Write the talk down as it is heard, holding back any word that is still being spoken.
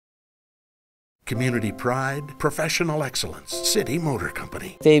Community pride, professional excellence. City Motor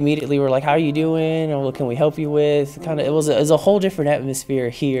Company. They immediately were like, "How are you doing? Or what can we help you with?" It was a whole different atmosphere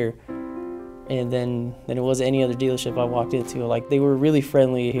here, and than it was any other dealership I walked into. Like, they were really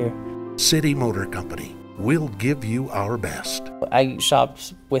friendly here. City Motor Company. We'll give you our best. I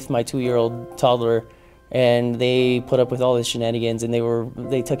shopped with my 2-year-old toddler, and they put up with all the shenanigans, and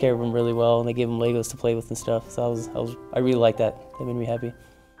they took care of him really well, and they gave him Legos to play with and stuff. So I really liked that. They made me happy.